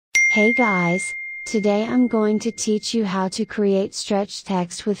Hey guys, today I'm going to teach you how to create stretch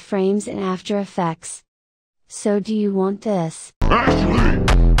text with frames in After Effects. So do you want this? Ashley!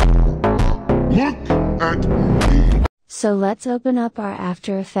 Look at me! So let's open up our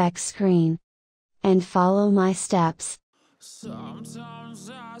After Effects screen. And follow my steps. Ashley!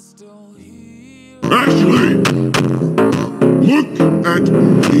 Look at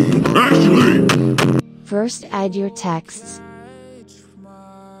me! Ashley! First add your texts.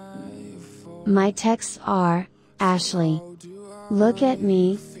 My texts are, Ashley. Look at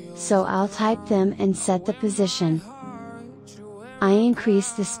me, so I'll type them and set the position. I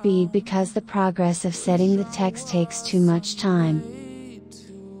increase the speed because the progress of setting the text takes too much time.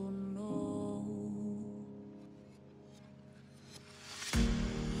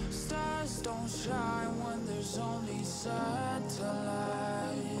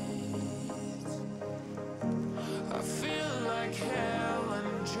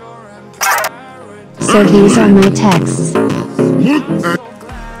 So these are my texts. Look at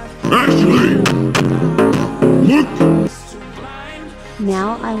Ashley! Look!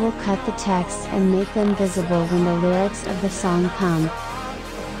 Now I will cut the text and make them visible when the lyrics of the song come.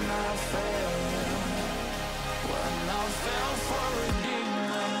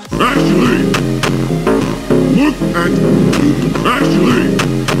 Ashley! Look at me! Ashley!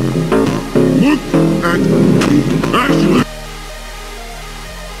 Look at me! Ashley!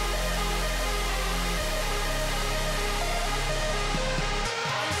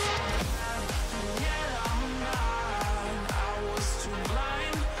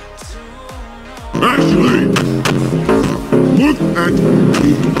 Ashley! Look at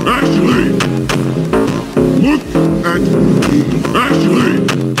me! Ashley! Look at me! Ashley!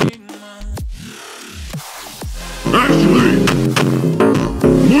 Ashley!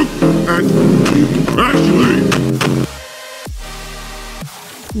 Look at me! Ashley!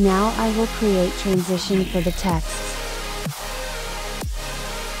 Now I will create transition for the texts.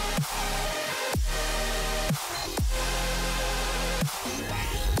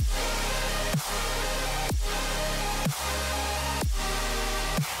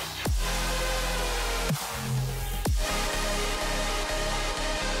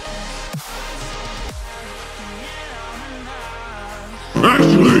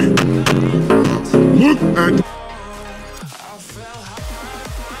 Ashley! Look at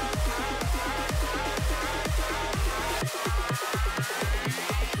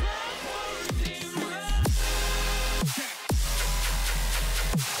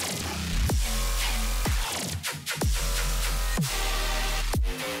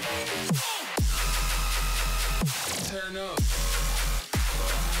turn up.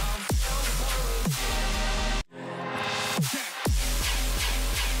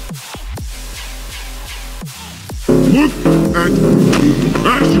 Look at me,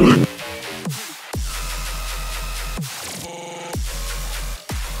 Ashley!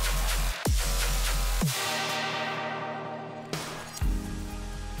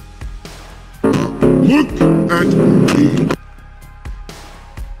 Look at me!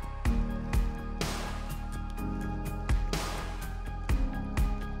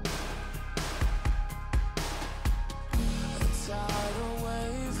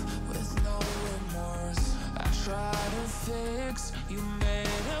 You made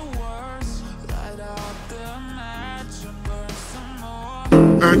it worse. Light up the match and burn some more.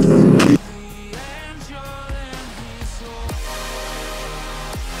 At me! The angel in his soul.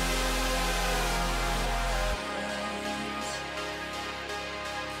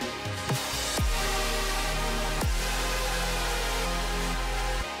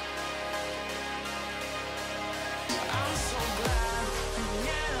 I'm so glad,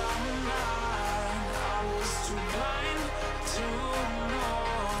 yet I'm not. I was too blind to know.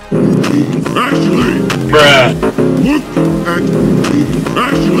 Ashley! Bruh. Look at me,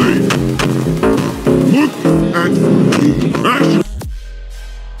 Ashley! Look at me, Ashley!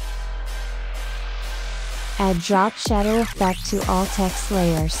 Add drop shadow effect to all text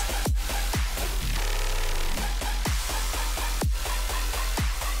layers.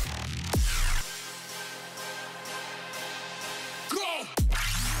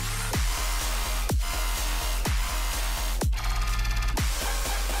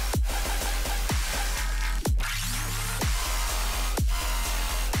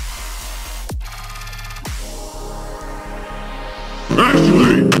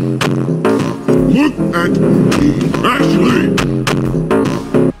 Ashley! Look at me, Ashley!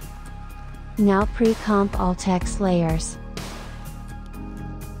 Now pre-comp all text layers.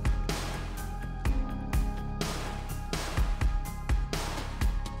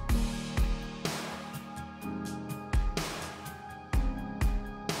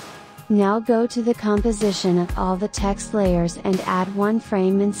 Now go to the composition of all the text layers and add one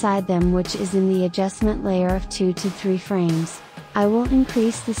frame inside them, which is in the adjustment layer of 2 to 3 frames. I will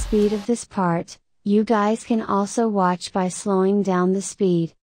increase the speed of this part. You guys can also watch by slowing down the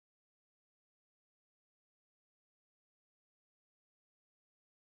speed.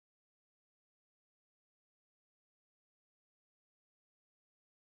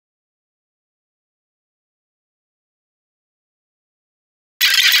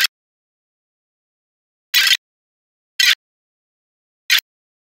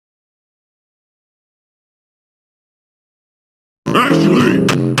 Ashley!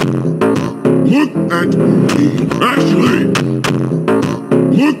 Look at me, Ashley!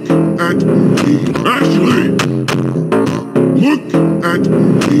 Look at me, Ashley! Look at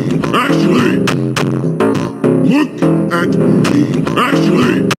me, Ashley! Look at me,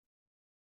 Ashley!